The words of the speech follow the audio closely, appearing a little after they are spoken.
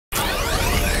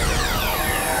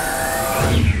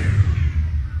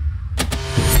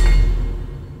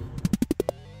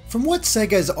From what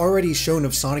Sega has already shown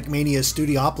of Sonic Mania's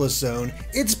Studiopolis zone,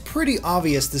 it's pretty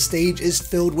obvious the stage is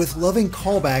filled with loving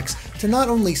callbacks to not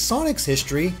only Sonic's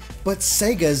history, but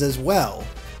Sega's as well.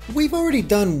 We've already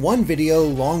done one video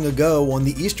long ago on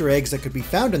the Easter eggs that could be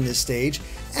found in this stage,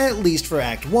 at least for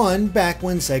Act 1 back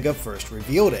when Sega first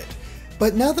revealed it.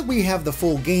 But now that we have the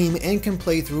full game and can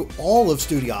play through all of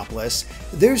Studiopolis,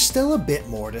 there's still a bit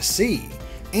more to see.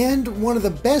 And one of the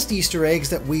best Easter eggs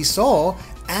that we saw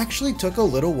actually took a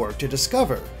little work to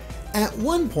discover. At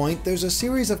one point, there's a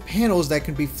series of panels that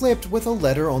can be flipped with a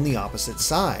letter on the opposite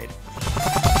side.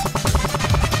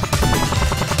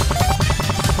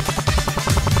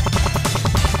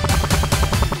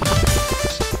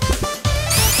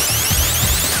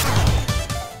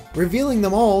 Revealing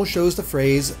them all shows the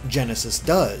phrase, "Genesis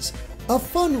does," a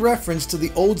fun reference to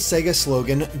the old Sega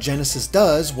slogan, "Genesis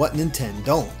does what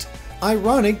Nintendon't."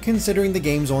 Ironic considering the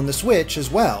game's on the Switch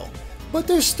as well. But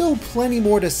there's still plenty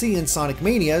more to see in Sonic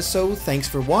Mania, so thanks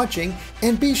for watching,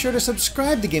 and be sure to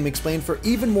subscribe to GameXplain for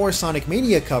even more Sonic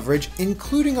Mania coverage,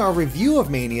 including our review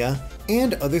of Mania,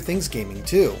 and other things gaming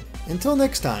too. Until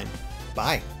next time,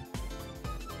 bye.